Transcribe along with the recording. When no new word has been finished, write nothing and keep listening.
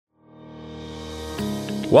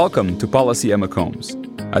Welcome to Policy at McCombs,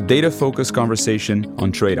 a data-focused conversation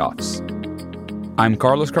on trade-offs. I'm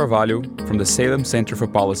Carlos Carvalho from the Salem Center for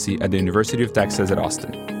Policy at the University of Texas at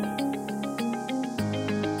Austin.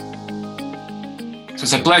 So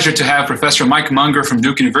it's a pleasure to have Professor Mike Munger from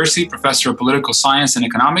Duke University, Professor of Political Science and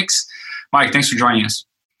Economics. Mike, thanks for joining us.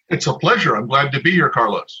 It's a pleasure. I'm glad to be here,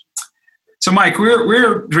 Carlos. So Mike,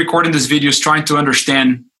 we're recording this video trying to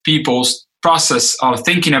understand people's process of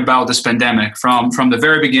thinking about this pandemic from the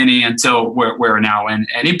very beginning until where we're now. And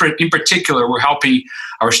in particular, we're helping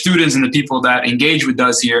our students and the people that engage with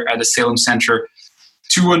us here at the Salem Center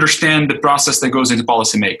to understand the process that goes into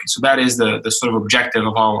policymaking. So that is the sort of objective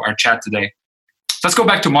of our chat today. So let's go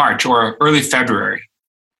back to March or early February.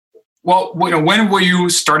 Well, when did you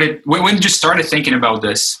start thinking about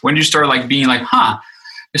this? When did you start being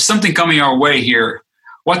there's something coming our way here.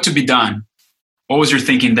 What to be done? What was your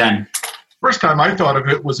thinking then? First time I thought of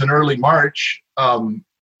it was in early March. I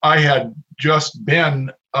had just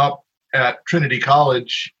been up at Trinity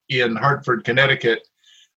College in Hartford, Connecticut,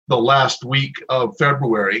 the last week of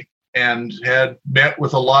February, and had met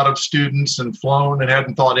with a lot of students and flown and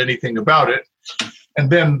hadn't thought anything about it. And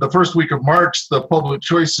then the first week of March, the Public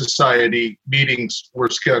Choice Society meetings were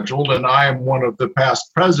scheduled, and I am one of the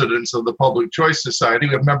past presidents of the Public Choice Society.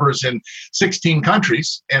 We have members in 16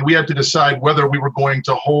 countries, and we had to decide whether we were going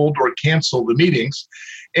to hold or cancel the meetings,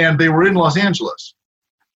 and they were in Los Angeles.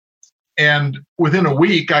 And within a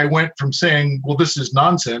week, I went from saying, well, this is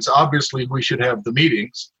nonsense, obviously we should have the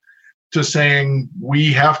meetings, to saying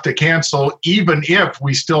we have to cancel even if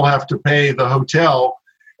we still have to pay the hotel.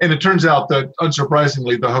 And it turns out that,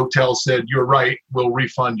 unsurprisingly, the hotel said, you're right, we'll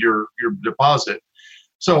refund your deposit.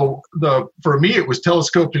 So for me, it was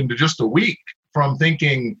telescoped into just a week from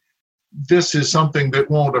thinking this is something that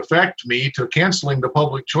won't affect me to canceling the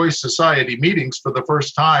Public Choice Society meetings for the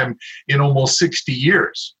first time in almost 60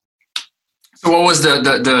 years. So what was the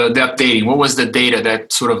updating? What was the data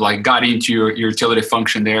that sort of got into your utility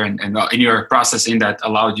function there and in your processing that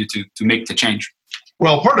allowed you to make the change?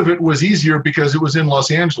 Well, part of it was easier because it was in Los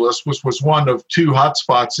Angeles, which was one of two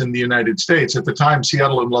hotspots in the United States. At the time,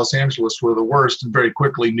 Seattle and Los Angeles were the worst, and very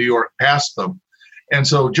quickly New York passed them. And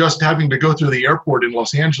so just having to go through the airport in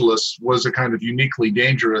Los Angeles was a kind of uniquely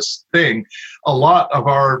dangerous thing. A lot of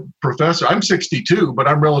our professors, I'm 62, but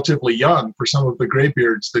I'm relatively young for some of the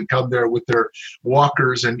graybeards that come there with their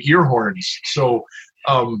walkers and ear horns. So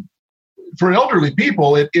for elderly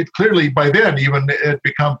people, it clearly by then even it had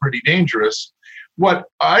become pretty dangerous. What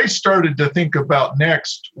I started to think about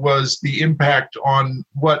next was the impact on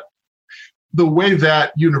the way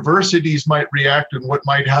that universities might react and what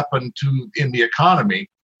might happen in the economy.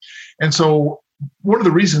 And so one of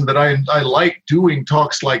the reasons that I like doing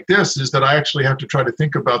talks like this is that I actually have to try to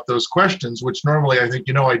think about those questions, which normally I think,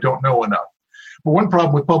 I don't know enough. But one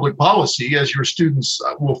problem with public policy, as your students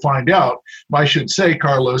will find out, I should say,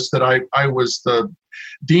 Carlos, that I was the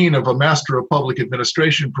dean of a Master of Public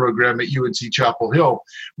Administration program at UNC Chapel Hill.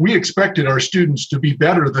 We expected our students to be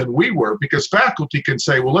better than we were because faculty can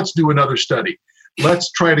say, well, let's do another study.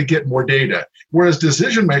 Let's try to get more data. Whereas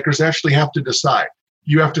decision makers actually have to decide.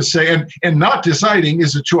 You have to say, and not deciding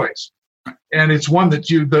is a choice. And it's one that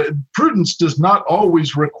the prudence does not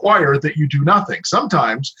always require that you do nothing.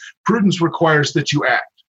 Sometimes prudence requires that you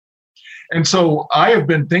act. And so I have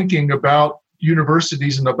been thinking about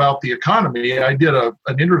universities and about the economy. I did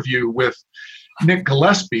an interview with Nick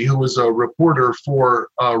Gillespie, who was a reporter for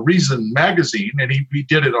Reason magazine, and he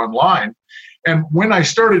did it online. And when I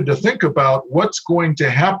started to think about what's going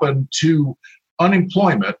to happen to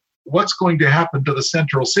unemployment, what's going to happen to the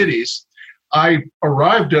central cities, I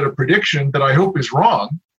arrived at a prediction that I hope is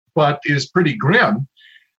wrong, but is pretty grim.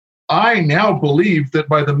 I now believe that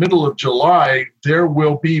by the middle of July, there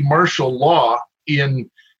will be martial law in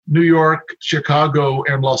New York, Chicago,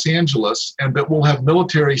 and Los Angeles, and that we'll have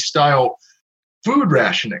military-style food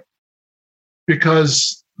rationing.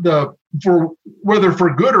 Because whether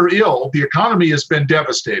for good or ill, the economy has been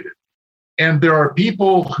devastated. And there are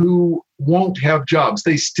people who won't have jobs.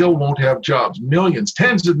 They still won't have jobs. Millions,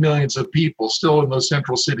 tens of millions of people still in those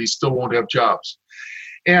central cities still won't have jobs.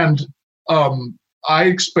 And I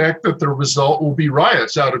expect that the result will be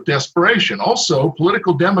riots out of desperation. Also,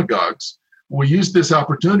 political demagogues will use this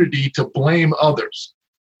opportunity to blame others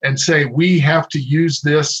and say, we have to use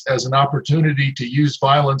this as an opportunity to use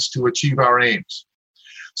violence to achieve our aims.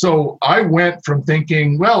 So I went from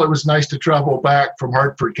thinking, well, it was nice to travel back from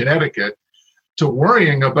Hartford, Connecticut, to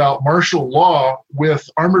worrying about martial law with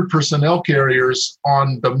armored personnel carriers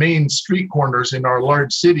on the main street corners in our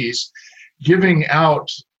large cities, giving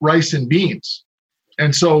out rice and beans.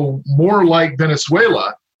 And so more like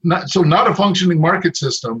Venezuela, not a functioning market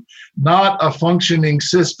system, not a functioning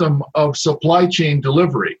system of supply chain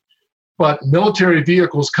delivery, but military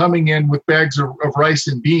vehicles coming in with bags of rice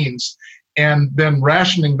and beans and then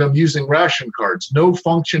rationing them using ration cards. No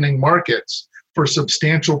functioning markets for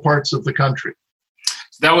substantial parts of the country.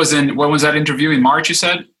 That was when was that interview? In March, you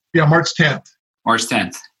said? Yeah, March 10th. March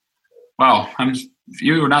 10th. Wow,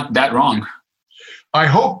 you were not that wrong. I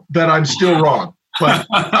hope that I'm still wrong, but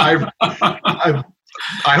I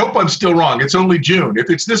hope I'm still wrong. It's only June.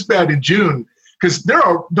 If it's this bad in June, because there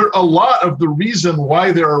are a lot of the reason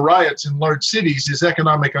why there are riots in large cities is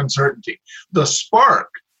economic uncertainty. The spark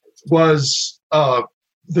was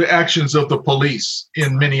the actions of the police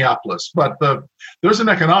in Minneapolis, but there's an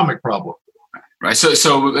economic problem. Right. So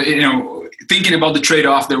thinking about the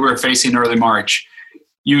trade-off that we're facing in early March,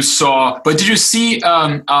 you saw, but did you see,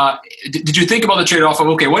 did you think about the trade-off of,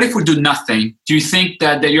 okay, what if we do nothing? Do you think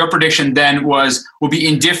that your prediction then would be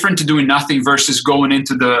indifferent to doing nothing versus going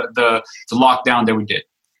into the lockdown that we did?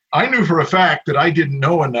 I knew for a fact that I didn't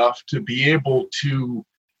know enough to be able to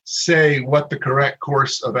say what the correct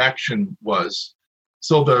course of action was.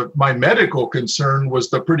 So my medical concern was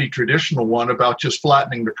the pretty traditional one about just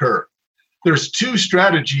flattening the curve. There's two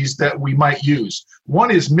strategies that we might use. One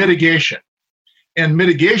is mitigation. And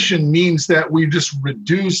mitigation means that we just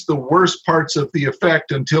reduce the worst parts of the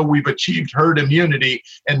effect until we've achieved herd immunity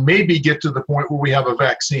and maybe get to the point where we have a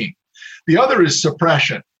vaccine. The other is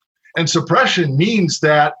suppression. And suppression means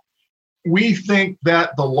that we think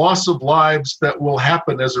that the loss of lives that will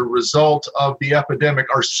happen as a result of the epidemic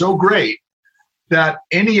are so great that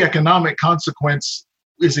any economic consequence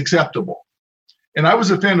is acceptable. And I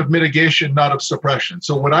was a fan of mitigation, not of suppression.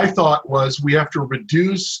 So what I thought was we have to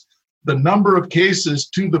reduce the number of cases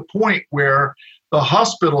to the point where the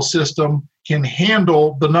hospital system can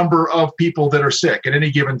handle the number of people that are sick at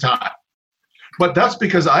any given time. But that's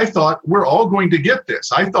because I thought we're all going to get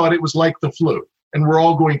this. I thought it was like the flu, and we're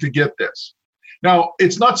all going to get this. Now,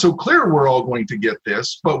 it's not so clear we're all going to get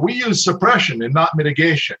this, but we use suppression and not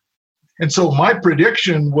mitigation. And so my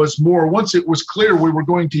prediction was more, once it was clear we were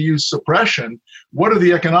going to use suppression, what are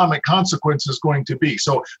the economic consequences going to be?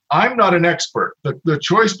 So I'm not an expert. The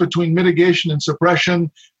choice between mitigation and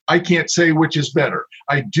suppression, I can't say which is better.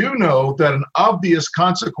 I do know that an obvious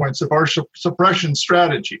consequence of our suppression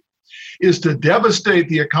strategy is to devastate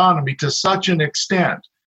the economy to such an extent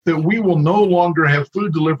that we will no longer have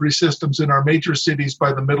food delivery systems in our major cities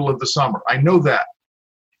by the middle of the summer. I know that.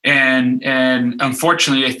 And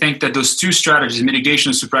unfortunately, I think that those two strategies, mitigation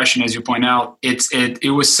and suppression, as you point out,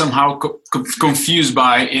 it was somehow confused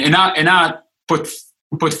by and not put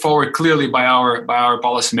forward clearly by our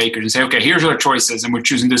policymakers and say, okay, here's our choices, and we're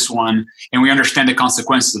choosing this one, and we understand the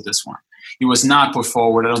consequences of this one. It was not put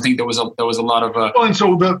forward. I don't think there was a lot of. Well, and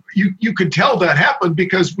so you could tell that happened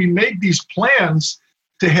because we made these plans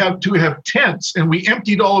to have tents, and we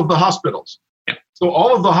emptied all of the hospitals. So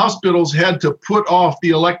all of the hospitals had to put off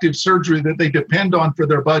the elective surgery that they depend on for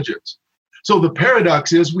their budgets. So the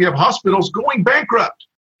paradox is we have hospitals going bankrupt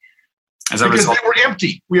because they were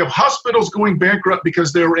empty. We have hospitals going bankrupt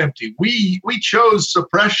because they were empty. We chose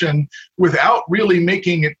suppression without really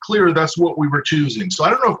making it clear that's what we were choosing. So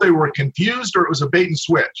I don't know if they were confused or it was a bait and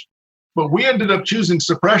switch. But we ended up choosing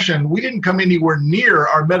suppression. We didn't come anywhere near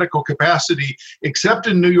our medical capacity except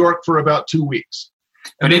in New York for about 2 weeks.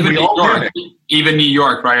 But even New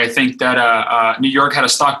York, right? I think that New York had a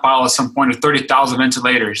stockpile at some point of 30,000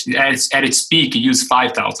 ventilators. At its peak, it used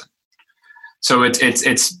 5,000. So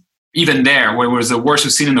it's even there, where it was the worst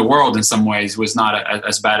we've seen in the world in some ways, was not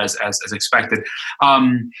as bad as expected.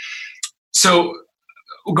 So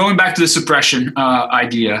going back to the suppression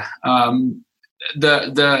idea,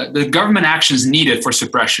 the government actions needed for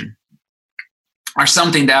suppression are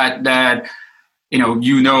something that you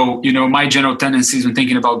know my general tendencies when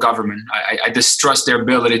thinking about government. I distrust their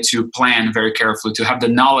ability to plan very carefully, to have the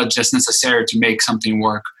knowledge that's necessary to make something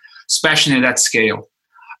work, especially at that scale.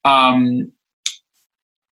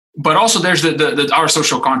 But also there's our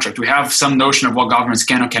social contract. We have some notion of what governments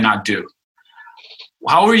can or cannot do.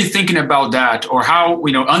 How are you thinking about that? Or how,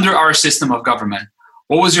 under our system of government,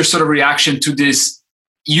 what was your sort of reaction to this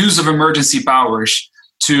use of emergency powers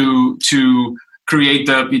to create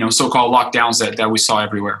the so-called lockdowns that we saw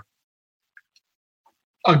everywhere?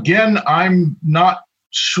 Again, I'm not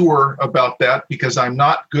sure about that because I'm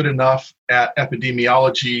not good enough at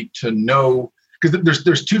epidemiology to know, because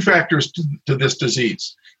there's two factors to this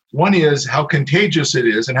disease. One is how contagious it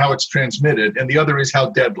is and how it's transmitted, and the other is how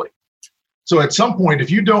deadly. So at some point,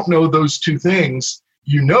 if you don't know those two things,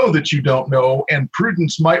 you know that you don't know, and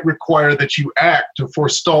prudence might require that you act to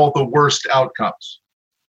forestall the worst outcomes.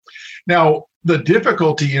 Now, The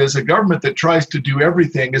difficulty is a government that tries to do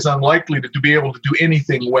everything is unlikely to be able to do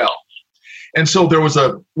anything well. And so there was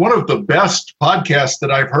one of the best podcasts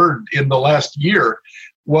that I've heard in the last year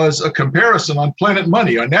was a comparison on Planet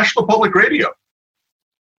Money on National Public Radio.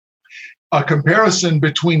 A comparison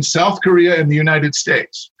between South Korea and the United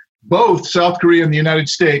States. Both South Korea and the United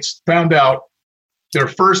States found out their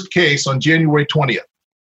first case on January 20th.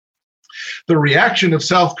 The reaction of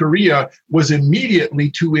South Korea was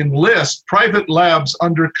immediately to enlist private labs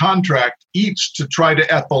under contract, each to try to,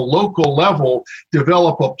 at the local level,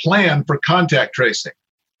 develop a plan for contact tracing.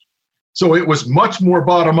 So it was much more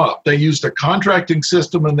bottom up. They used a contracting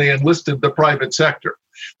system and they enlisted the private sector.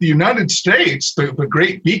 The United States, the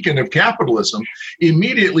great beacon of capitalism,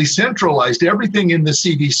 immediately centralized everything in the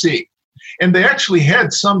CDC. And they actually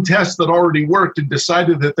had some tests that already worked and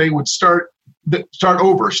decided that they would start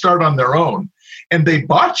on their own. And they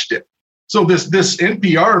botched it. So this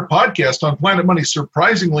NPR podcast on Planet Money is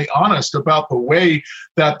surprisingly honest about the way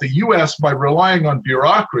that the U.S., by relying on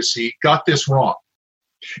bureaucracy, got this wrong.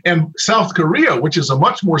 And South Korea, which is a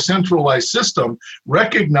much more centralized system,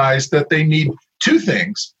 recognized that they need two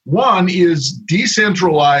things. One is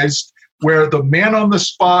decentralized, where the man on the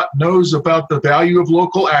spot knows about the value of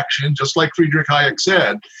local action, just like Friedrich Hayek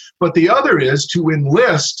said. But the other is to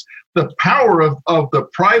enlist the power of the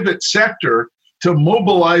private sector to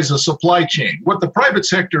mobilize a supply chain. What the private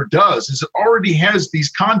sector does is it already has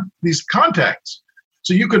these contacts.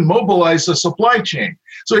 So you can mobilize a supply chain.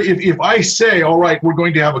 So if I say, all right, we're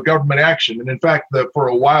going to have a government action, and in fact, for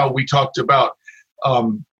a while we talked about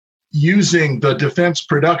using the Defense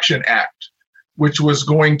Production Act, which was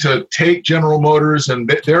going to take General Motors and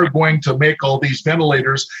they're going to make all these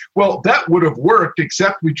ventilators. Well, that would have worked,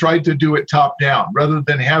 except we tried to do it top down rather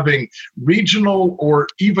than having regional or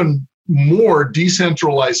even more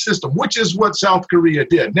decentralized system, which is what South Korea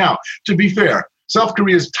did. Now, to be fair, South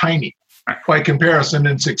Korea is tiny by comparison,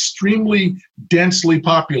 and it's extremely densely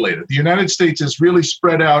populated. The United States is really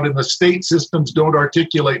spread out, and the state systems don't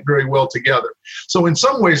articulate very well together. So in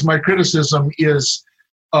some ways, my criticism is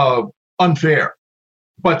unfair.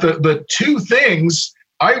 But the two things,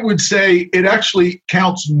 I would say it actually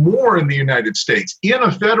counts more in the United States, in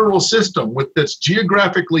a federal system that's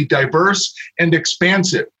geographically diverse and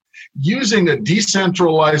expansive. Using a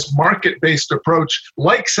decentralized market-based approach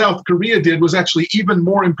like South Korea did was actually even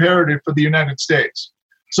more imperative for the United States.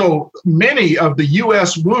 So many of the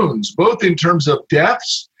U.S. wounds, both in terms of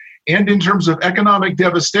deaths and in terms of economic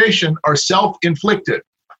devastation, are self-inflicted.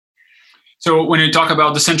 So when you talk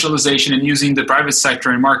about decentralization and using the private sector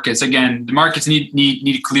and markets, again, the markets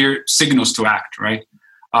need clear signals to act, right?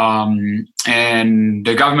 And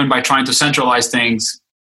the government, by trying to centralize things,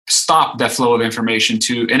 stop that flow of information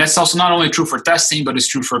and that's also not only true for testing, but it's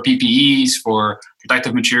true for PPEs, for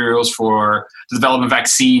protective materials, for the development of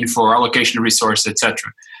vaccine, for allocation of resources,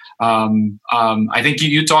 etc. I think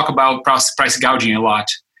you talk about price gouging a lot,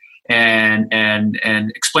 and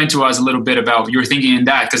explain to us a little bit about your thinking in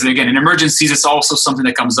that, because again, in emergencies, it's also something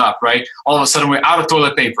that comes up, right? All of a sudden, we're out of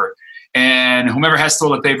toilet paper. And whomever has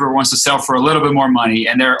toilet paper wants to sell for a little bit more money.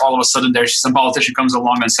 And all of a sudden, there's some politician comes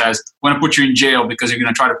along and says, "I want to put you in jail because you're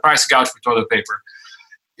going to try to price gouge for toilet paper."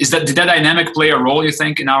 Did that dynamic play a role, you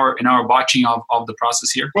think, in our botching of the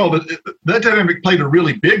process here? Well, that dynamic played a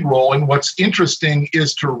really big role. And what's interesting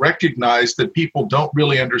is to recognize that people don't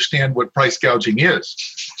really understand what price gouging is.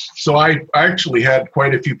 So I actually had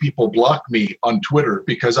quite a few people block me on Twitter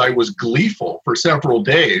because I was gleeful for several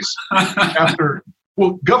days after.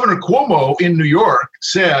 Well, Governor Cuomo in New York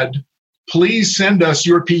said, "Please send us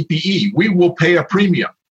your PPE. We will pay a premium."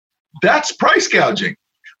 That's price gouging.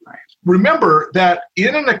 Right. Remember that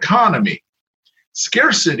in an economy,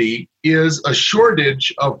 scarcity is a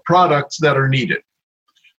shortage of products that are needed.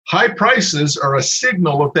 High prices are a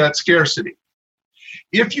signal of that scarcity.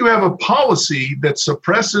 If you have a policy that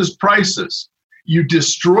suppresses prices, you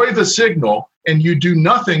destroy the signal and you do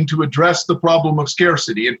nothing to address the problem of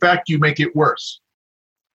scarcity. In fact, you make it worse.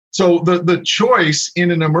 So the choice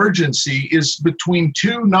in an emergency is between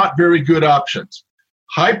two not very good options: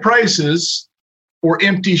 high prices or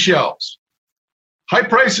empty shelves. High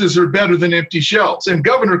prices are better than empty shelves. And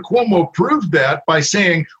Governor Cuomo proved that by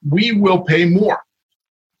saying, "We will pay more."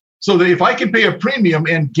 So that if I can pay a premium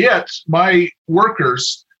and get my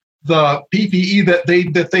workers the PPE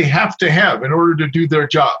that they have to have in order to do their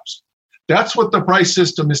jobs, that's what the price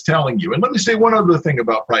system is telling you. And let me say one other thing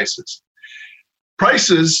about prices.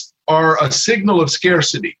 Prices are a signal of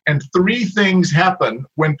scarcity, and three things happen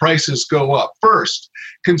when prices go up. First,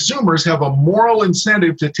 consumers have a moral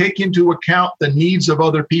incentive to take into account the needs of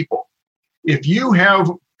other people. If you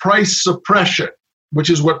have price suppression, which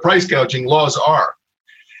is what price gouging laws are.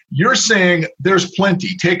 You're saying there's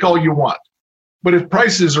plenty, take all you want. But if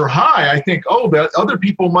prices are high, I think, oh, that other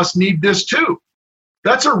people must need this too.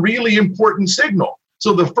 That's a really important signal.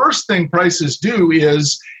 So the first thing prices do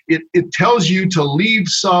is it tells you to leave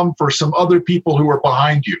some for some other people who are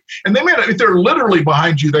behind you. And they may not, if they're literally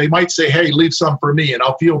behind you, they might say, hey, leave some for me and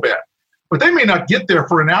I'll feel bad. But they may not get there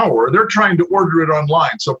for an hour. They're trying to order it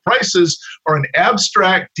online. So prices are an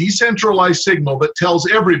abstract, decentralized signal that tells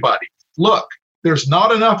everybody, look, there's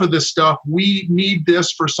not enough of this stuff. We need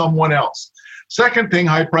this for someone else. Second thing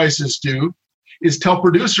high prices do is tell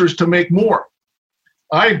producers to make more.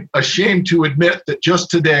 I'm ashamed to admit that just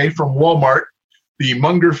today from Walmart, the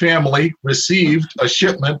Munger family received a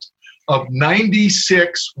shipment of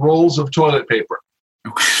 96 rolls of toilet paper.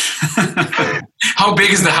 How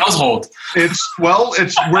big is the household?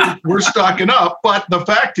 We're stocking up, but the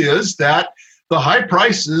fact is that the high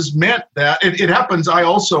prices meant that it happens. I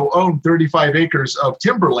also own 35 acres of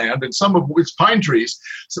timberland and some of it's pine trees.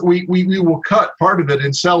 So we will cut part of it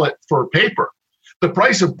and sell it for paper. The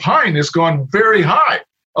price of pine has gone very high.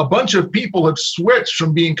 A bunch of people have switched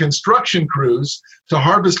from being construction crews to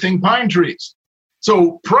harvesting pine trees.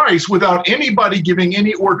 So Price, without anybody giving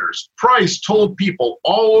any orders, Price told people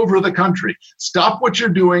all over the country, stop what you're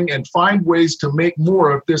doing and find ways to make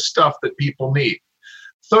more of this stuff that people need.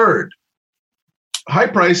 Third, high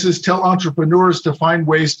prices tell entrepreneurs to find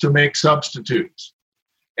ways to make substitutes.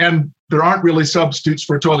 And there aren't really substitutes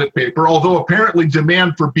for toilet paper, although apparently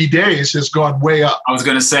demand for bidets has gone way up. I was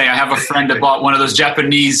going to say, I have a friend that bought one of those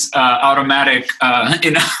Japanese automatic,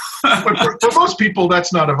 But for most people,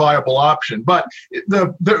 that's not a viable option. But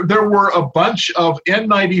there were a bunch of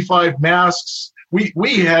N95 masks.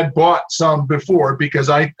 We had bought some before because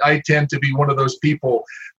I tend to be one of those people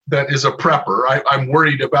that is a prepper. I'm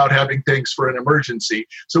worried about having things for an emergency.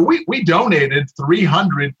 So we donated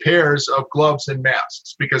 300 pairs of gloves and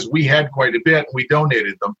masks because we had quite a bit and we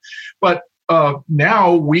donated them. But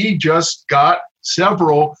now we just got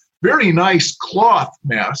several very nice cloth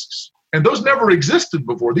masks. And those never existed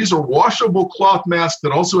before. These are washable cloth masks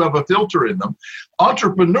that also have a filter in them.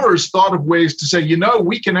 Entrepreneurs thought of ways to say,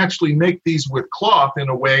 we can actually make these with cloth in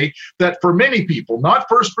a way that for many people, not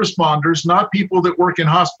first responders, not people that work in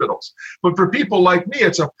hospitals, but for people like me,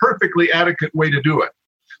 it's a perfectly adequate way to do it.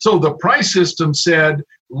 So the price system said,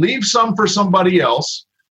 leave some for somebody else,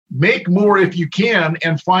 make more if you can,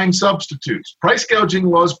 and find substitutes. Price gouging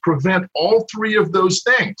laws prevent all three of those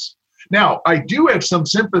things. Now, I do have some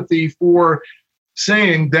sympathy for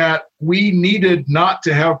saying that we needed not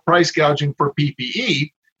to have price gouging for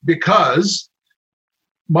PPE because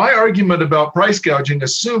my argument about price gouging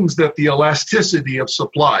assumes that the elasticity of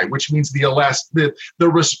supply, which means the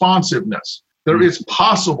responsiveness, there is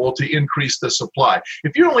possible to increase the supply.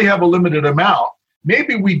 If you only have a limited amount,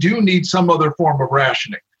 maybe we do need some other form of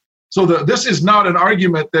rationing. So this is not an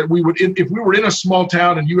argument that we would, if we were in a small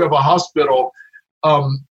town and you have a hospital,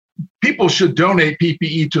 people should donate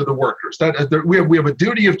PPE to the workers. We have a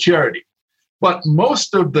duty of charity. But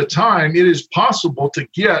most of the time, it is possible to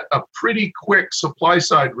get a pretty quick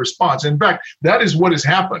supply-side response. In fact, that is what has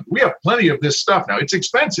happened. We have plenty of this stuff now. It's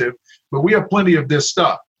expensive, but we have plenty of this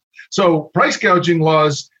stuff. So price gouging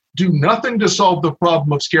laws do nothing to solve the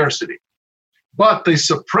problem of scarcity, but they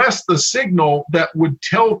suppress the signal that would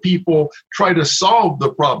tell people try to solve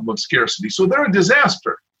the problem of scarcity. So they're a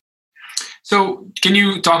disaster. So can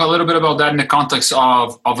you talk a little bit about that in the context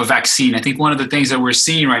of a vaccine? I think one of the things that we're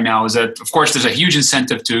seeing right now is that, of course, there's a huge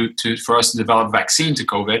incentive for us to develop a vaccine to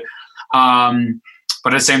COVID.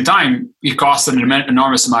 But at the same time, it costs an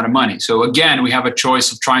enormous amount of money. So again, we have a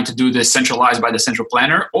choice of trying to do this centralized by the central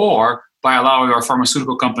planner or by allowing our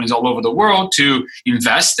pharmaceutical companies all over the world to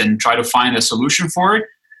invest and try to find a solution for it.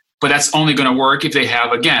 But that's only going to work if they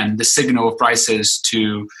have, again, the signal of prices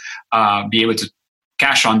to be able to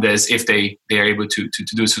cash on this if they are able to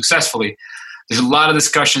do it successfully. There's a lot of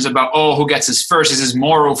discussions about, who gets this first? Is this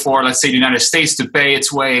moral for, let's say, the United States to pay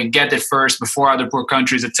its way and get it first before other poor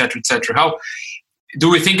countries, et cetera, et cetera? How do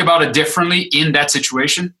we think about it differently in that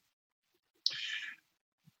situation?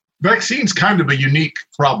 Vaccine's kind of a unique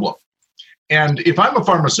problem. And if I'm a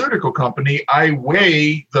pharmaceutical company, I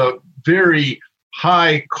weigh the very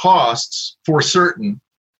high costs for certain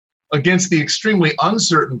against the extremely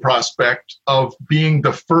uncertain prospect of being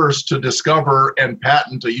the first to discover and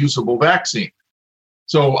patent a usable vaccine.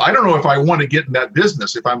 So I don't know if I want to get in that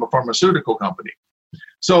business if I'm a pharmaceutical company.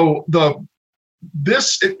 So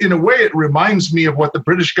this, in a way, it reminds me of what the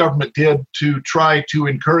British government did to try to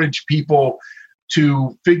encourage people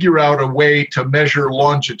to figure out a way to measure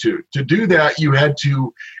longitude. To do that, you had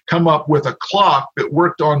to come up with a clock that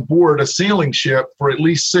worked on board a sailing ship for at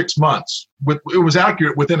least 6 months. It was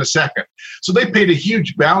accurate within a second. So they paid a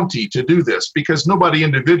huge bounty to do this because nobody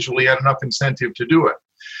individually had enough incentive to do it.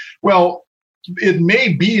 Well, it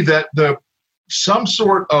may be that some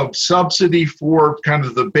sort of subsidy for kind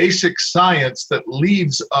of the basic science that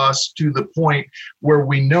leads us to the point where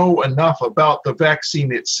we know enough about the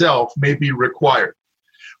vaccine itself may be required.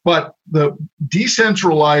 But the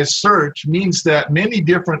decentralized search means that many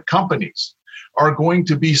different companies are going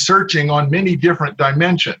to be searching on many different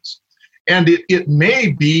dimensions. And it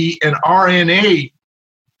may be an RNA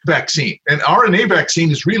vaccine. An RNA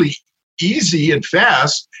vaccine is really easy and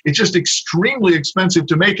fast. It's just extremely expensive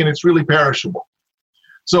to make, and it's really perishable.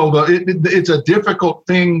 So it's a difficult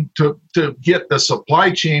thing to get the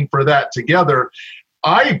supply chain for that together.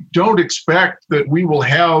 I don't expect that we will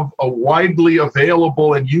have a widely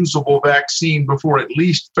available and usable vaccine before at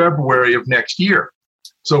least February of next year.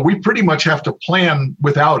 So we pretty much have to plan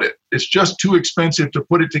without it. It's just too expensive to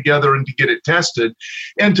put it together and to get it tested.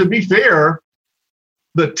 And to be fair,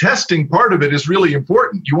 the testing part of it is really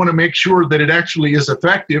important. You want to make sure that it actually is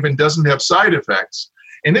effective and doesn't have side effects.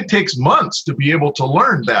 And it takes months to be able to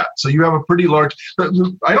learn that. So you have a pretty large,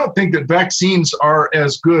 I don't think that vaccines are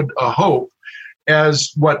as good a hope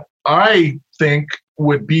as what I think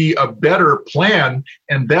would be a better plan.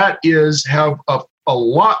 And that is have a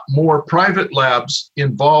lot more private labs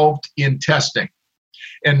involved in testing.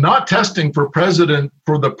 And not testing for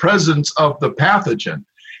the presence of the pathogen,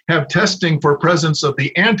 have testing for presence of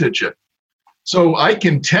the antigen. So I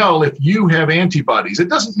can tell if you have antibodies. It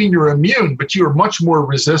doesn't mean you're immune, but you are much more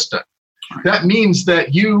resistant. That means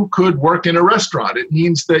that you could work in a restaurant. It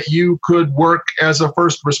means that you could work as a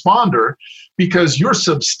first responder because you're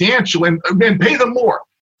substantial and pay them more.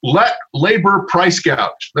 Let labor price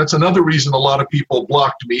gouge. That's another reason a lot of people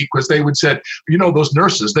blocked me because they would say, those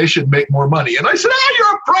nurses, they should make more money. And I said,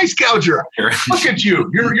 you're a price gouger. Look at you.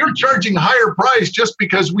 You're charging higher price just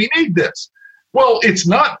because we need this. Well, it's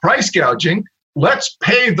not price gouging. Let's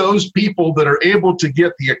pay those people that are able to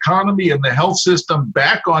get the economy and the health system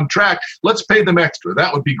back on track. Let's pay them extra.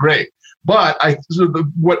 That would be great. But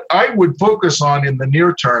what I would focus on in the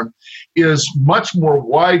near term is much more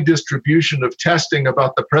wide distribution of testing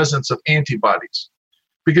about the presence of antibodies.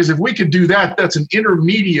 Because if we could do that, that's an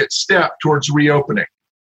intermediate step towards reopening.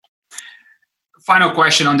 Final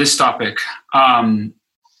question on this topic.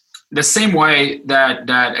 The same way that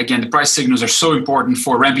again, the price signals are so important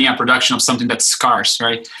for ramping up production of something that's scarce,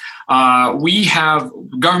 right? We have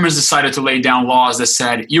governments decided to lay down laws that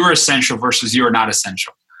said you're essential versus you're not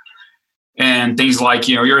essential. And things like,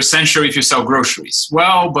 you're essential if you sell groceries.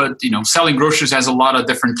 Well, but, selling groceries has a lot of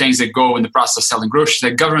different things that go in the process of selling groceries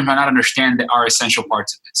that government might not understand that are essential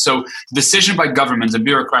parts of it. So the decision by governments and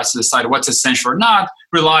bureaucrats to decide what's essential or not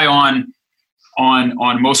rely on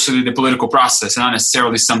mostly the political process and not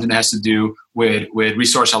necessarily something that has to do with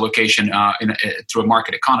resource allocation through a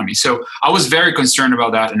market economy. So I was very concerned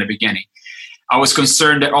about that in the beginning. I was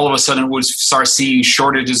concerned that all of a sudden we'd start seeing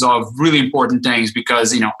shortages of really important things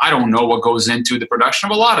because, I don't know what goes into the production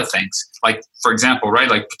of a lot of things. Like, for example, right,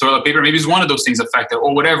 like toilet paper maybe is one of those things affected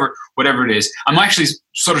or whatever it is. I'm actually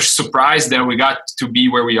sort of surprised that we got to be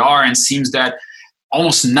where we are and seems that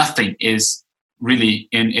almost nothing is really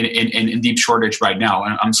in deep shortage right now.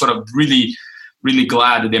 And I'm sort of really, really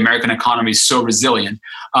glad that the American economy is so resilient.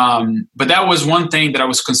 But that was one thing that I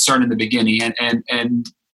was concerned in the beginning. And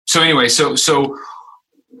so anyway, so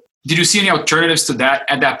did you see any alternatives to that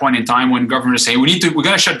at that point in time when government is saying we're going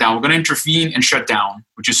to shut down, we're going to intervene and shut down,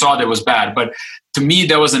 which you saw that was bad. But to me,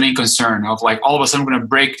 that was the main concern of like all of a sudden we're going to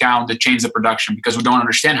break down the chains of production because we don't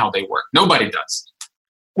understand how they work. Nobody does.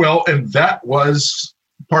 Well, and that was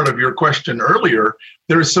part of your question earlier.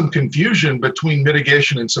 There is some confusion between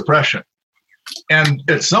mitigation and suppression. And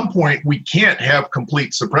at some point, we can't have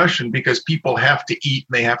complete suppression because people have to eat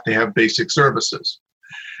and they have to have basic services.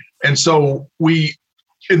 And so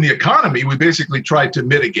in the economy, we basically tried to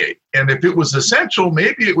mitigate. And if it was essential,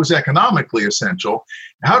 maybe it was economically essential.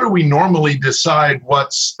 How do we normally decide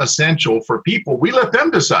what's essential for people? We let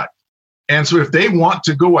them decide. And so if they want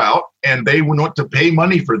to go out and they want to pay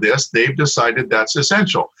money for this, they've decided that's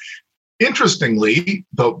essential. Interestingly,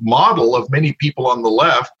 the model of many people on the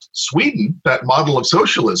left, Sweden, that model of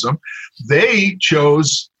socialism, they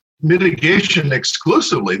chose mitigation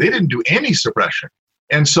exclusively. They didn't do any suppression.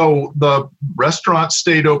 And so the restaurants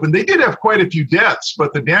stayed open. They did have quite a few deaths,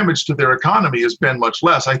 but the damage to their economy has been much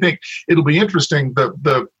less. I think it'll be interesting.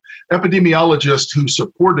 epidemiologist who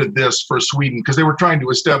supported this for Sweden, because they were trying to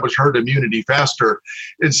establish herd immunity faster,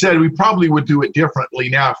 it said we probably would do it differently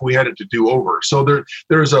now if we had it to do over. So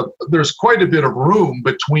there's quite a bit of room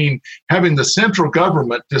between having the central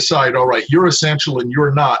government decide, all right, you're essential and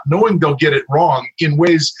you're not, knowing they'll get it wrong in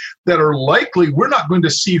ways that are likely we're not going to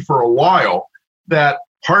see for a while, that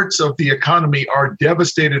parts of the economy are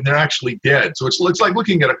devastated and they're actually dead. So it's like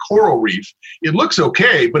looking at a coral reef. It looks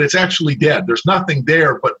okay, but it's actually dead. There's nothing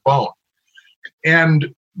there but bone.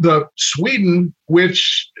 And the Sweden,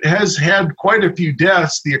 which has had quite a few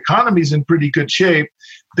deaths, the economy's in pretty good shape.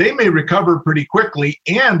 They may recover pretty quickly.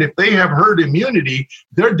 And if they have herd immunity,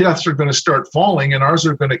 their deaths are going to start falling and ours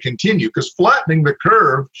are going to continue, because flattening the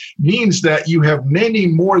curve means that you have many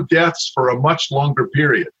more deaths for a much longer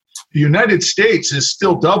period. The United States is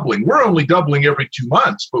still doubling. We're only doubling every 2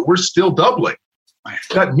 months, but we're still doubling.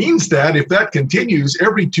 That means that if that continues,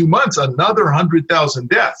 every 2 months, another 100,000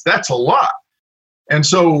 deaths. That's a lot. And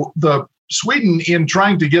so the Sweden, in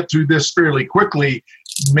trying to get through this fairly quickly,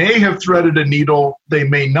 may have threaded a needle. They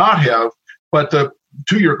may not have. But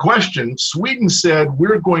to your question, Sweden said,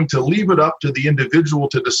 we're going to leave it up to the individual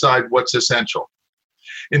to decide what's essential.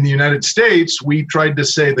 In the United States, we tried to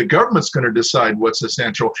say the government's going to decide what's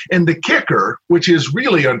essential. And the kicker, which is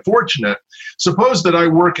really unfortunate, suppose that I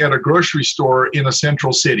work at a grocery store in a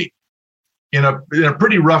central city, in a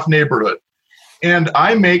pretty rough neighborhood, and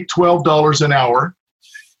I make $12 an hour.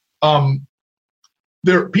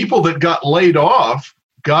 There are people that got laid off,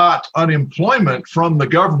 got unemployment from the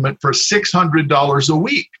government for $600 a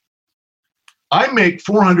week. I make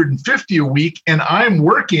 $450 a week and I'm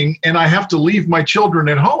working and I have to leave my children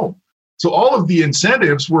at home. So all of the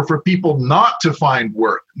incentives were for people not to find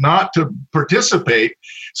work, not to participate.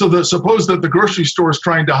 So suppose that the grocery store is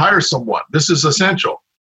trying to hire someone. This is essential.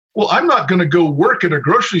 Well, I'm not going to go work at a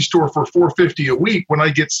grocery store for $450 a week when I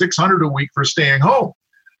get $600 a week for staying home.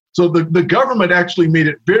 So the government actually made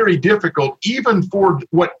it very difficult, even for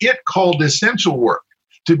what it called essential work,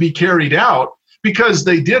 to be carried out, because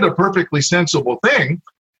they did a perfectly sensible thing,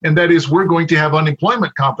 and that is we're going to have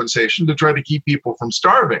unemployment compensation to try to keep people from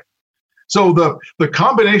starving. So the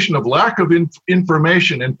combination of lack of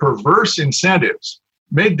information and perverse incentives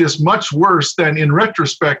made this much worse than in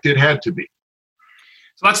retrospect it had to be.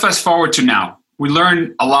 So let's fast forward to now. We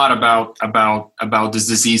learned a lot about this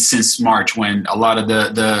disease since March, when a lot of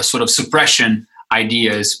the sort of suppression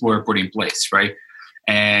ideas were put in place, right?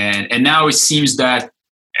 And now it seems that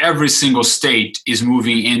every single state is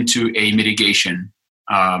moving into a mitigation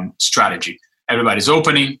strategy. Everybody's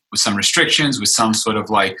opening with some restrictions, with some sort of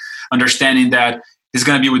like understanding that this is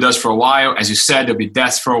going to be with us for a while. As you said, there'll be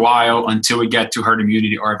deaths for a while until we get to herd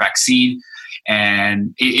immunity or a vaccine.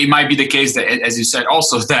 And it might be the case that, as you said,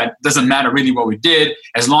 also that doesn't matter really what we did,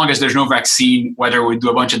 as long as there's no vaccine, whether we do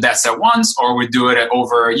a bunch of deaths at once or we do it at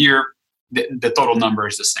over a year, the total number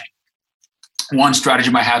is the same. One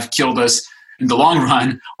strategy might have killed us in the long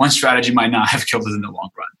run. One strategy might not have killed us in the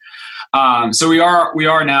long run. So we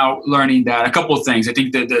are now learning that a couple of things. I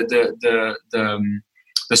think the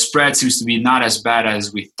spread seems to be not as bad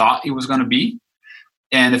as we thought it was going to be.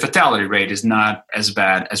 And the fatality rate is not as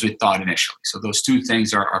bad as we thought initially. So those two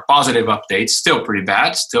things are positive updates. Still pretty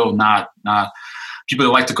bad. Still not. People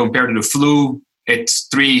that like to compare to the flu, it's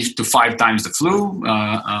 3 to 5 times the flu,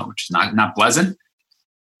 which is not pleasant.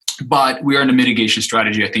 But we are in a mitigation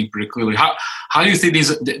strategy, I think, pretty clearly. How do you think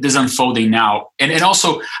this unfolding now? And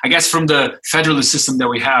also, I guess from the federalist system that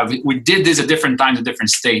we have, we did this at different times in different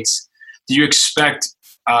states. Do you expect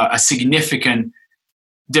a significant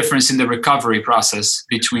difference in the recovery process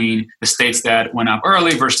between the states that went up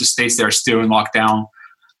early versus the states that are still in lockdown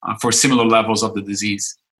for similar levels of the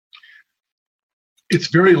disease? It's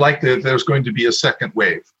very likely that there's going to be a second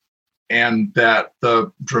wave, and that the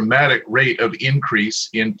dramatic rate of increase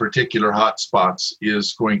in particular hotspots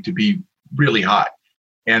is going to be really high.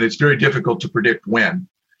 And it's very difficult to predict when.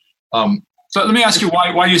 So let me ask you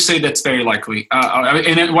why you say that's very likely.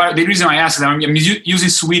 The reason I ask is I'm using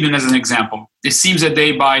Sweden as an example. It seems that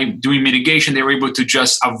by doing mitigation, they were able to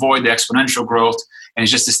just avoid the exponential growth, and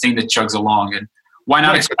it's just this thing that chugs along. And why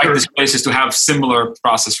not expect these places to have similar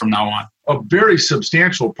process from now on? A very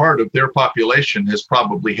substantial part of their population has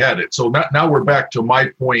probably had it. So now we're back to my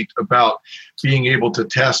point about being able to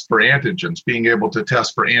test for antigens, being able to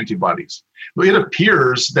test for antibodies. It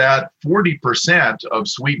appears that 40% of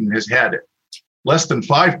Sweden has had it. Less than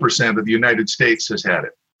 5% of the United States has had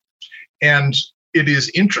it. And it is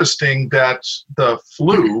interesting that the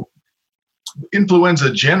flu,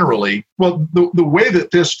 influenza generally, well, the way that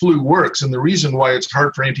this flu works, and the reason why it's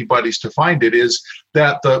hard for antibodies to find it, is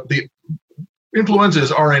that the influenza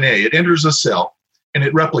is RNA. It enters a cell, and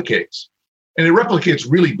it replicates. And it replicates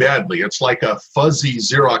really badly. It's like a fuzzy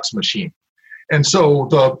Xerox machine. And so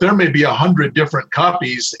there may be 100 different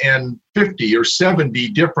copies and 50 or 70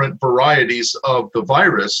 different varieties of the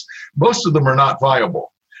virus. Most of them are not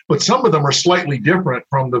viable, but some of them are slightly different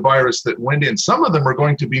from the virus that went in. Some of them are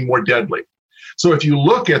going to be more deadly. So if you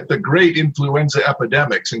look at the great influenza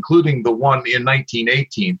epidemics, including the one in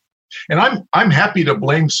 1918, and I'm happy to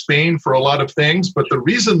blame Spain for a lot of things, but the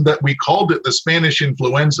reason that we called it the Spanish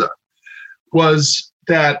influenza was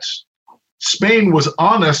that Spain was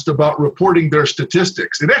honest about reporting their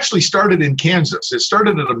statistics. It actually started in Kansas. It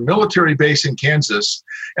started at a military base in Kansas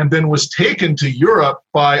and then was taken to Europe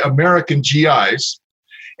by American GIs,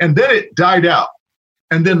 and then it died out.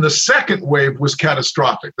 And then the second wave was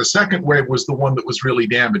catastrophic. The second wave was the one that was really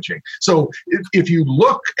damaging. So if you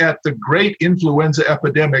look at the great influenza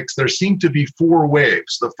epidemics, there seem to be 4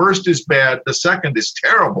 waves. The first is bad, the second is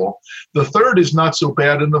terrible, the third is not so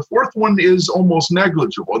bad, and the fourth one is almost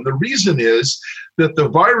negligible. And the reason is that the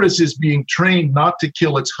virus is being trained not to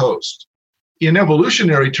kill its host. In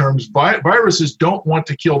evolutionary terms, viruses don't want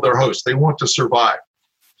to kill their host. They want to survive.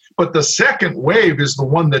 But the second wave is the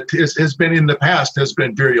one that has been in the past, has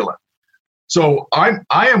been virulent. So I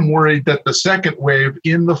am worried that the second wave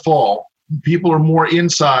in the fall, people are more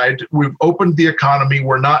inside. We've opened the economy.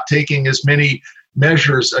 We're not taking as many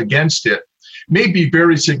measures against it. May be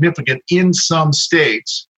very significant in some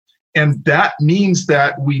states. And that means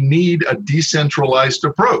that we need a decentralized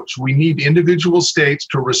approach. We need individual states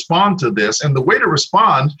to respond to this. And the way to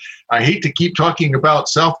respond, I hate to keep talking about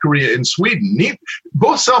South Korea and Sweden.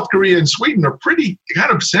 Both South Korea and Sweden are pretty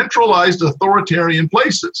kind of centralized authoritarian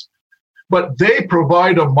places. But they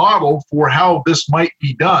provide a model for how this might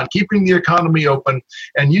be done, keeping the economy open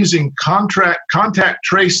and using contact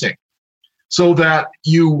tracing so that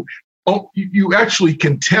you actually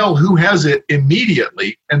can tell who has it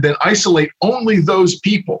immediately and then isolate only those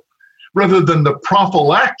people rather than the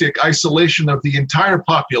prophylactic isolation of the entire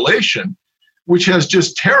population, which has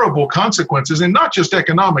just terrible consequences, and not just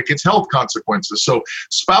economic, it's health consequences. So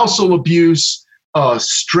spousal abuse,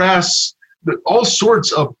 stress, all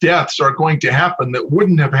sorts of deaths are going to happen that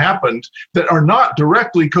wouldn't have happened, that are not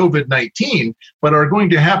directly COVID-19, but are going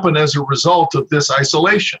to happen as a result of this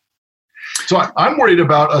isolation. So I'm worried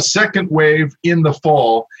about a second wave in the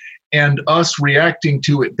fall and us reacting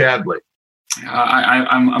to it badly.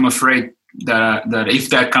 I'm afraid that if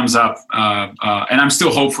that comes up, and I'm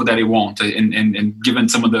still hopeful that it won't, and given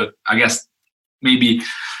some of the, I guess, maybe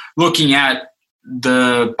looking at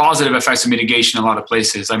the positive effects of mitigation in a lot of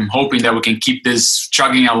places, I'm hoping that we can keep this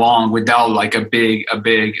chugging along without like a big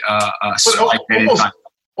spike.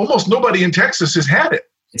 Almost nobody in Texas has had it.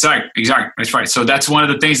 Exactly. That's right. So that's one of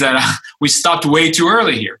the things that we stopped way too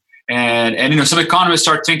early here. And some economists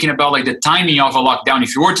start thinking about like the timing of a lockdown.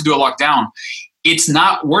 If you were to do a lockdown, it's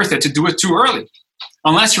not worth it to do it too early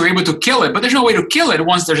unless you're able to kill it. But there's no way to kill it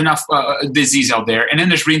once there's enough disease out there. And then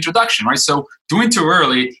there's reintroduction, right? So doing too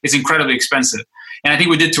early is incredibly expensive. And I think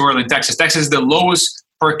we did too early in Texas. Texas is the lowest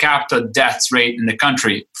per capita deaths rate in the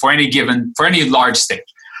country for any large state.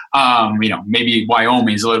 Maybe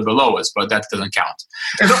Wyoming is a little below us, but that doesn't count.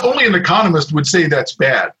 And only an economist would say that's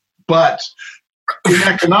bad. But in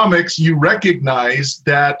economics, you recognize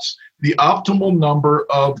that the optimal number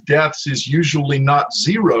of deaths is usually not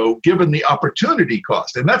 0 given the opportunity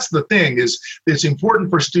cost. And that's the thing, is it's important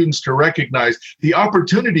for students to recognize the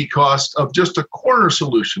opportunity cost of just a corner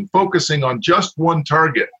solution, focusing on just one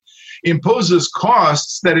target, imposes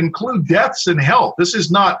costs that include deaths and health. This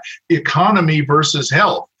is not economy versus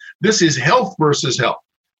health. This is health versus health.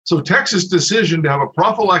 So Texas' decision to have a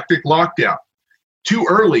prophylactic lockdown too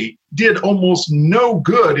early did almost no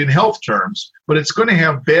good in health terms, but it's going to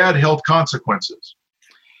have bad health consequences.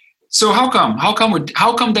 So how come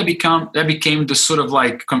that became the sort of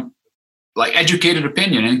like educated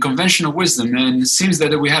opinion and conventional wisdom? And it seems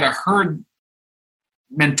that we had a herd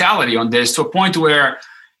mentality on this to a point where,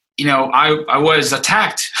 I was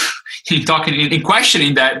attacked in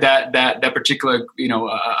questioning that particular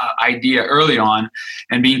idea early on,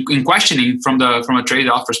 and being in questioning from a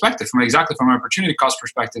trade-off perspective, from an opportunity cost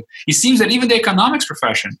perspective. It seems that even the economics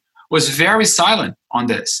profession was very silent on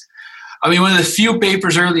this. I mean, one of the few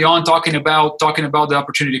papers early on talking about the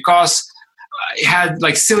opportunity costs had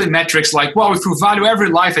like silly metrics like, well, if we value every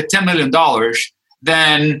life at $10 million,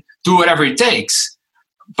 then do whatever it takes.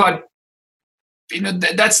 But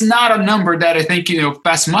that's not a number that I think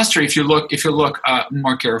pass muster if you look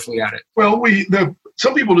more carefully at it. Well,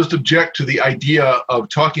 some people just object to the idea of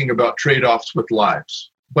talking about trade-offs with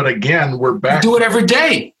lives. But again, we're back. We do it every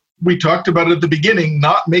day. We talked about it at the beginning.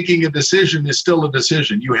 Not making a decision is still a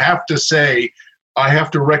decision. You have to say, I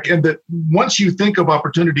have to reckon that once you think of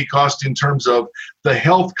opportunity cost in terms of the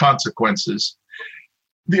health consequences,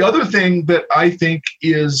 the other thing that I think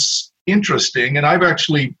is interesting, and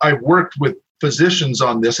I've worked with physicians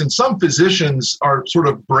on this, and some physicians are sort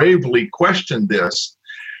of bravely questioned this.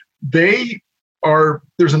 There's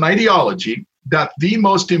an ideology that the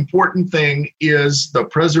most important thing is the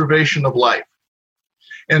preservation of life.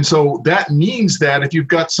 And so that means that if you've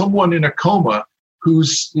got someone in a coma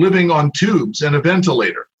who's living on tubes and a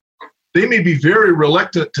ventilator, they may be very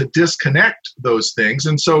reluctant to disconnect those things.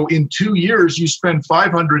 And so in 2 years, you spend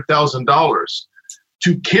 $500,000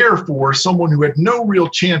 to care for someone who had no real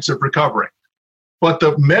chance of recovering. But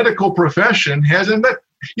the medical profession hasn't.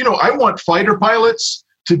 I want fighter pilots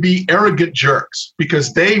to be arrogant jerks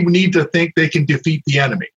because they need to think they can defeat the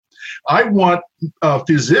enemy. I want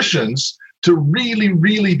physicians to really,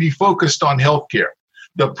 really be focused on healthcare.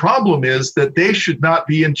 The problem is that they should not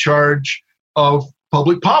be in charge of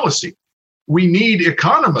public policy. We need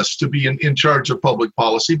economists to be in charge of public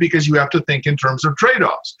policy because you have to think in terms of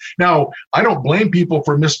trade-offs. Now, I don't blame people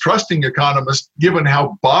for mistrusting economists given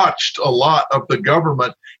how botched a lot of the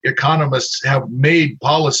government economists have made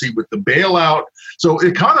policy with the bailout. So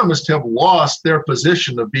economists have lost their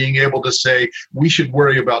position of being able to say we should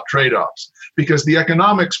worry about trade-offs because the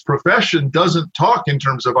economics profession doesn't talk in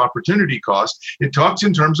terms of opportunity cost. It talks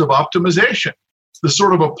in terms of optimization. The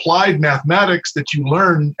sort of applied mathematics that you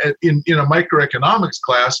learn in a microeconomics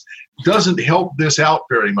class doesn't help this out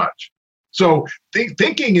very much. So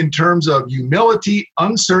thinking in terms of humility,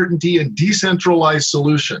 uncertainty, and decentralized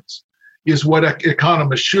solutions is what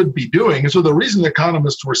economists should be doing. And so the reason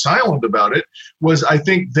economists were silent about it was I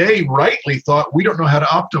think they rightly thought, we don't know how to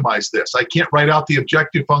optimize this. I can't write out the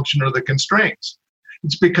objective function or the constraints.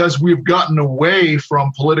 It's because we've gotten away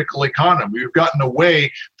from political economy. We've gotten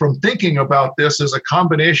away from thinking about this as a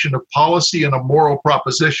combination of policy and a moral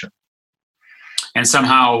proposition. And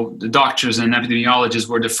somehow the doctors and epidemiologists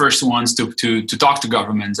were the first ones to talk to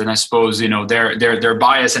governments. And I suppose, their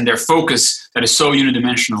bias and their focus that is so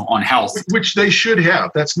unidimensional on health. Which they should have.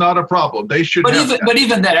 That's not a problem. They should have that. But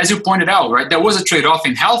even that, as you pointed out, right, there was a trade-off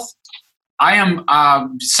in health.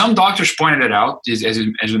 Some doctors pointed it out. As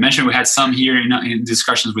you mentioned, we had some here in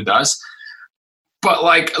discussions with us. But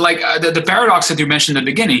the paradox that you mentioned at the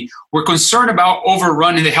beginning, we're concerned about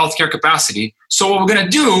overrunning the healthcare capacity. So what we're going to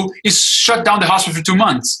do is shut down the hospital for 2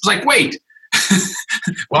 months. It's like, wait.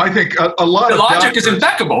 Well, I think a lot of the logic doctors, is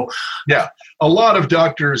impeccable. Yeah. A lot of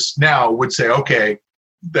doctors now would say, okay,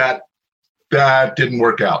 that didn't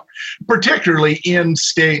work out, particularly in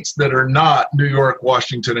states that are not New York,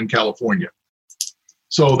 Washington, and California.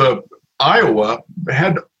 So Iowa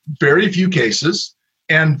had very few cases,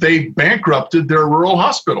 and they bankrupted their rural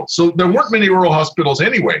hospitals. So there weren't many rural hospitals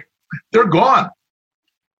anyway. They're gone.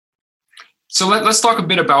 So let's talk a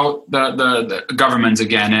bit about the governments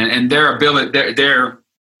again and their ability, their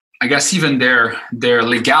I guess even their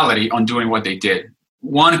legality on doing what they did.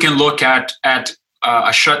 One can look at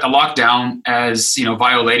a lockdown as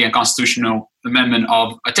violating a constitutional amendment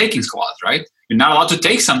of a takings clause, right? You're not allowed to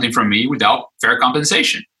take something from me without fair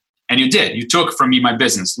compensation. And you did. You took from me my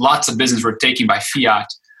business. Lots of business were taken by fiat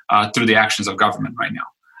through the actions of government right now.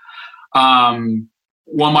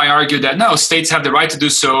 One might argue that no, states have the right to do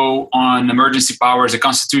so on emergency powers. The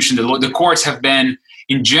Constitution, the courts have been,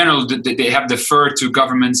 in general, they have deferred to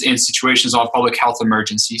governments in situations of public health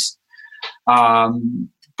emergencies.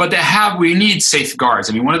 But we need safeguards.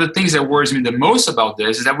 I mean, one of the things that worries me the most about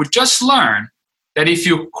this is that we just learned that if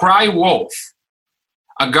you cry wolf,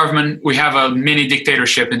 we have a mini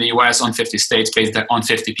dictatorship in the US on 50 states based on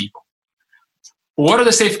 50 people. What are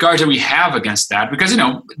the safeguards that we have against that? Because,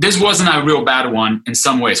 this wasn't a real bad one in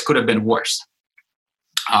some ways, could have been worse.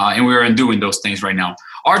 And we are undoing those things right now.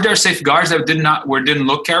 Are there safeguards that we didn't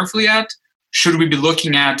look carefully at? Should we be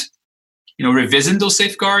looking at, revisiting those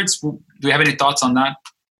safeguards? Do we have any thoughts on that?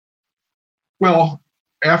 Well,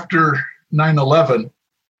 after 9/11,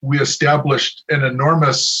 we established an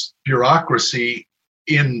enormous bureaucracy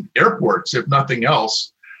in airports, if nothing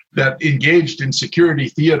else, that engaged in security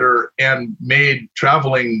theater and made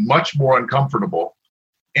traveling much more uncomfortable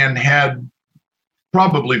and had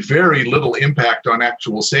probably very little impact on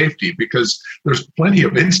actual safety because there's plenty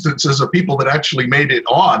of instances of people that actually made it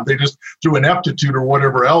on. They just, through ineptitude or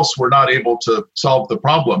whatever else, were not able to solve the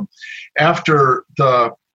problem. After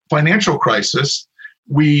the financial crisis,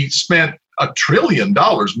 we spent $1 trillion,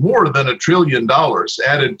 more than $1 trillion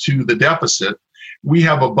added to the deficit. We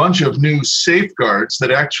have a bunch of new safeguards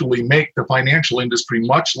that actually make the financial industry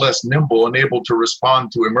much less nimble and able to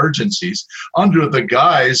respond to emergencies under the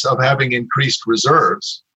guise of having increased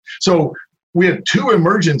reserves. So we had two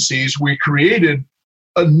emergencies. We created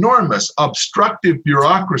enormous obstructive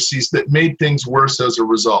bureaucracies that made things worse as a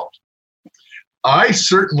result. I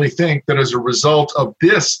certainly think that as a result of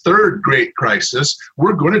this third great crisis,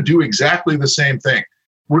 we're going to do exactly the same thing.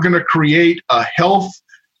 We're going to create a health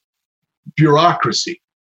bureaucracy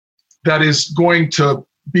that is going to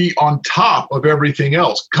be on top of everything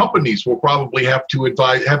else. Companies will probably have to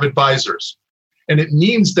have advisors. And it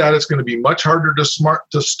means that it's going to be much harder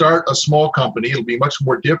to start a small company. It'll be much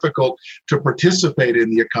more difficult to participate in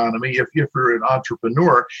the economy if you're an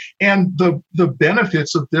entrepreneur. And the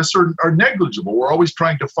benefits of this are negligible. We're always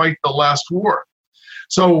trying to fight the last war.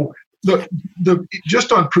 So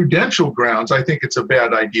just on prudential grounds, I think it's a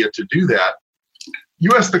bad idea to do that.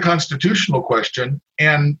 You asked the constitutional question,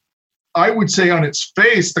 and I would say on its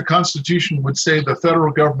face, the Constitution would say the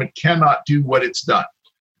federal government cannot do what it's done,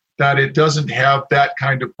 that it doesn't have that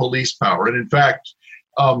kind of police power. And in fact,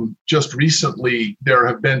 just recently, there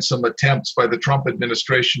have been some attempts by the Trump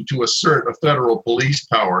administration to assert a federal police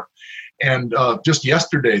power. And just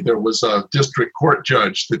yesterday, there was a district court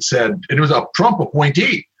judge that said, and it was a Trump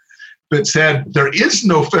appointee, that said there is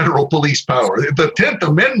no federal police power. The 10th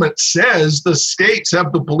Amendment says the states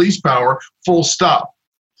have the police power, full stop.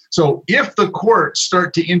 So if the courts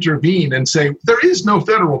start to intervene and say there is no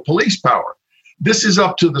federal police power, this is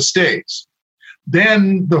up to the states,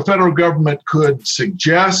 then the federal government could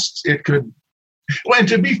suggest, it could, well, and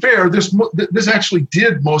to be fair, this actually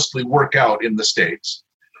did mostly work out in the states.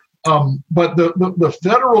 But the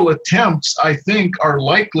federal attempts, I think, are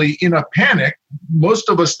likely in a panic. Most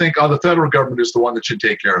of us think, oh, the federal government is the one that should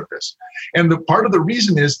take care of this. And the part of the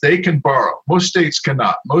reason is they can borrow. Most states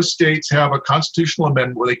cannot. Most states have a constitutional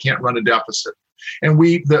amendment where they can't run a deficit. And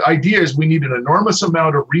the idea is we need an enormous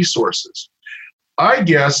amount of resources. I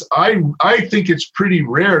guess I think it's pretty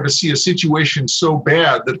rare to see a situation so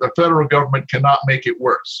bad that the federal government cannot make it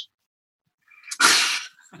worse.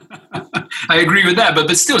 I agree with that, but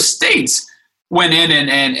still, states went in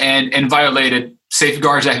and violated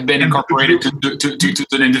safeguards that have been incorporated to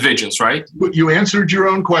the individuals, right? But you answered your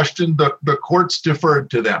own question. The courts deferred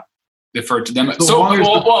to them. So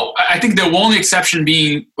I think the only exception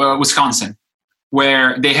being Wisconsin,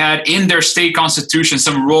 where they had in their state constitution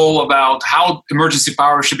some rule about how emergency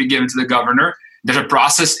powers should be given to the governor. There's a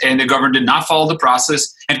process, and the governor did not follow the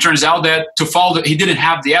process. And it turns out that he didn't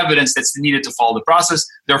have the evidence that's needed to follow the process.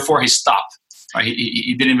 Therefore, he stopped. Right?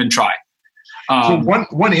 He didn't even try. So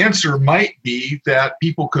one answer might be that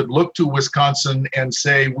people could look to Wisconsin and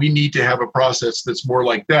say, we need to have a process that's more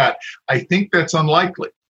like that. I think that's unlikely.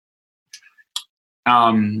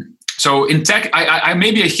 So in I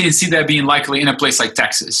maybe I can see that being likely in a place like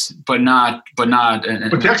Texas, but not. But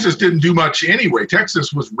Texas didn't do much anyway.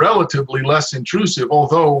 Texas was relatively less intrusive,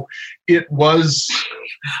 although it was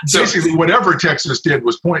basically whatever Texas did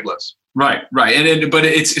was pointless. Right. But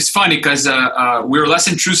it's funny because we were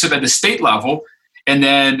less intrusive at the state level, and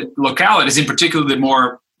then localities, in particular the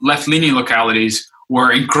more left-leaning localities,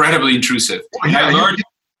 were incredibly intrusive. Well, yeah,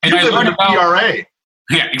 I learned about PRA.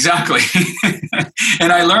 Yeah, exactly.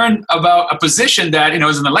 And I learned about a position that,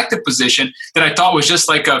 is an elected position that I thought was just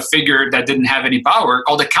like a figure that didn't have any power,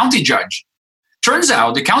 called a county judge. Turns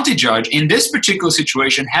out the county judge in this particular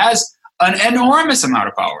situation has an enormous amount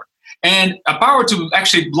of power, and a power to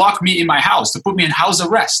actually block me in my house, to put me in house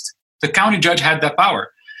arrest. The county judge had that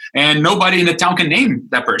power, and nobody in the town can name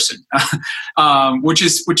that person, which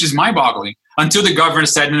is mind-boggling. Until the governor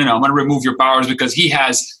said, no, I'm going to remove your powers because he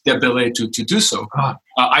has the ability to do so.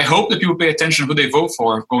 I hope that people pay attention to who they vote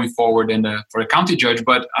for going forward for a county judge,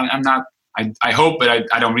 but I'm not. I hope, but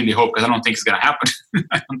I don't really hope, because I don't think it's going to happen.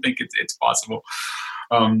 I don't think it's possible.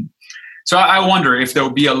 So I wonder if there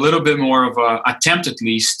will be a little bit more of an attempt, at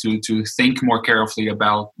least, to think more carefully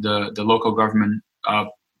about the local government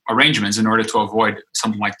arrangements in order to avoid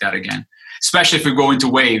something like that again, especially if we go into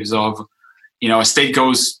waves of, a state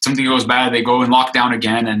something goes bad, they go in lockdown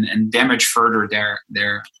again and damage further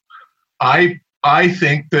their. I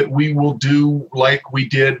think that we will do like we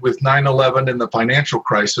did with 9/11 and the financial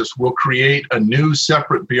crisis. We'll create a new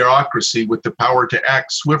separate bureaucracy with the power to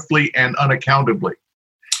act swiftly and unaccountably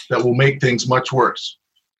that will make things much worse.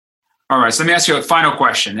 All right, so let me ask you a final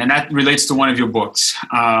question, and that relates to one of your books.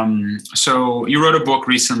 So you wrote a book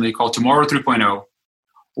recently called Tomorrow 3.0,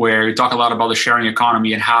 where you talk a lot about the sharing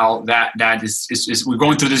economy and how that is we're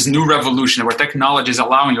going through this new revolution where technology is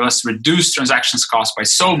allowing us to reduce transactions costs by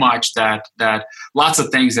so much that lots of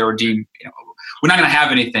things that were deemed, we're not going to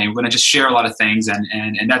have anything. We're going to just share a lot of things,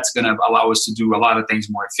 and that's going to allow us to do a lot of things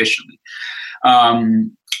more efficiently.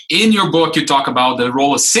 In your book, you talk about the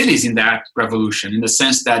role of cities in that revolution, in the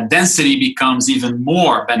sense that density becomes even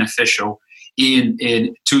more beneficial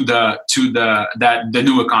to the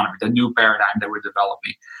new economy, the new paradigm that we're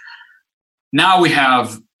developing. Now we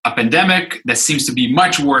have a pandemic that seems to be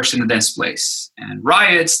much worse in a dense place, and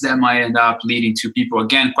riots that might end up leading to people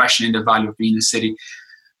again questioning the value of being in the city.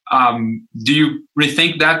 Do you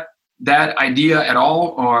rethink that idea at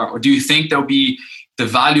all, or do you think there'll be the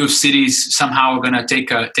value of cities somehow going to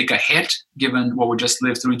take a hit given what we just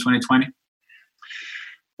lived through in 2020?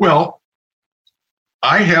 Well,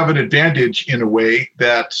 I have an advantage in a way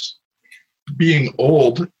that being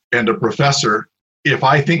old and a professor, if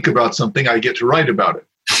I think about something, I get to write about it.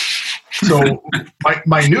 So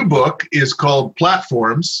my new book is called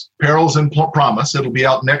Platforms, Perils and Promise. It'll be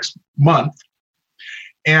out next month.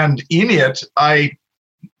 And in it, I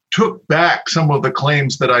took back some of the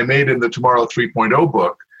claims that I made in the Tomorrow 3.0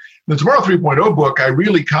 book. In the Tomorrow 3.0 book, I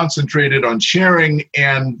really concentrated on sharing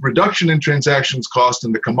and reduction in transactions cost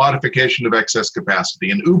and the commodification of excess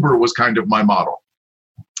capacity. And Uber was kind of my model.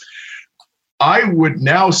 I would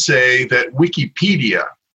now say that Wikipedia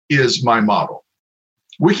is my model.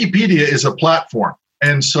 Wikipedia is a platform.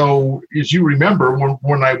 And so, as you remember,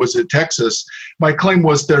 when I was at Texas, my claim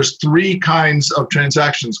was there's three kinds of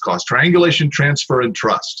transactions cost: triangulation, transfer, and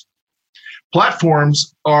trust.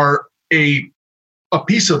 Platforms are a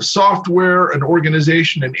piece of software, an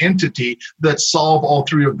organization, an entity that solve all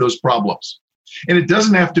three of those problems. And it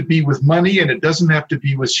doesn't have to be with money, and it doesn't have to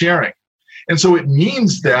be with sharing. And so it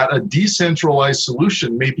means that a decentralized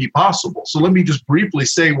solution may be possible. So let me just briefly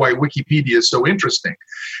say why Wikipedia is so interesting.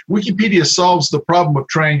 Wikipedia solves the problem of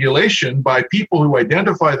triangulation by people who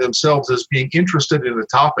identify themselves as being interested in a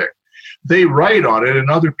topic. They write on it, and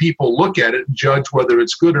other people look at it and judge whether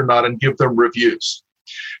it's good or not and give them reviews.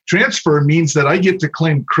 Transfer means that I get to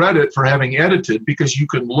claim credit for having edited, because you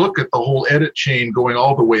can look at the whole edit chain going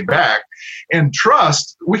all the way back. And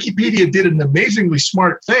trust, Wikipedia did an amazingly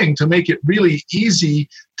smart thing to make it really easy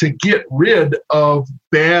to get rid of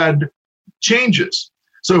bad changes.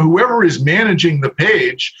 So whoever is managing the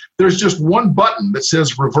page, there's just one button that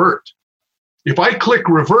says revert. If I click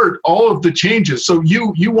revert, all of the changes, so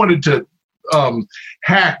you wanted to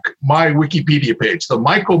hack my Wikipedia page, the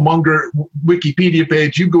Michael Munger Wikipedia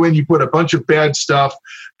page. You go in, you put a bunch of bad stuff.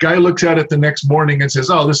 Guy looks at it the next morning and says,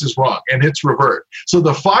 "Oh, this is wrong," and hits revert. So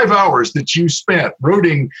the 5 hours that you spent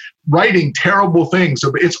writing terrible things,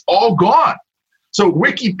 it's all gone. So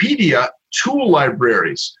Wikipedia, tool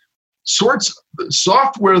libraries,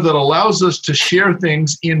 software that allows us to share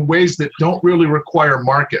things in ways that don't really require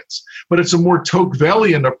markets, but it's a more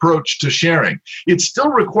Tocquevillian approach to sharing. It still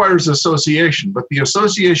requires association, but the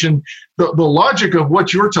association, the logic of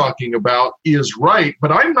what you're talking about is right,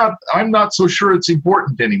 but I'm not so sure it's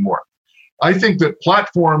important anymore. I think that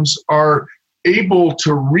platforms are able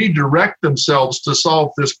to redirect themselves to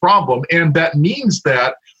solve this problem, and that means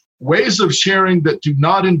that ways of sharing that do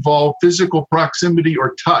not involve physical proximity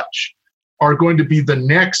or touch are going to be the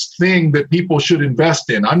next thing that people should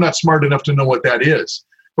invest in. I'm not smart enough to know what that is,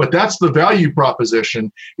 but that's the value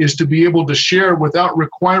proposition, is to be able to share without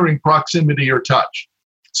requiring proximity or touch.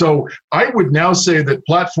 So I would now say that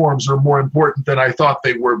platforms are more important than I thought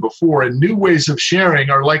they were before, and new ways of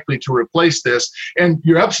sharing are likely to replace this. And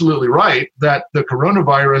you're absolutely right that the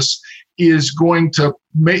coronavirus is going to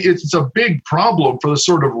make, it's a big problem for the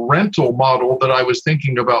sort of rental model that I was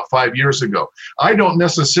thinking about 5 years ago. I don't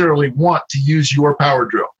necessarily want to use your power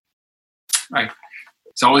drill. Right.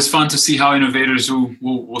 It's always fun to see how innovators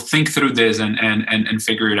will think through this and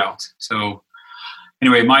figure it out. So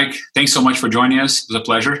anyway, Mike, thanks so much for joining us. It was a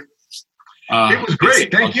pleasure. It was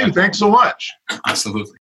great. Thank you. Thanks so much.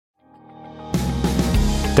 Absolutely.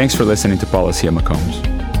 Thanks for listening to Policy at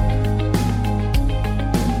McCombs.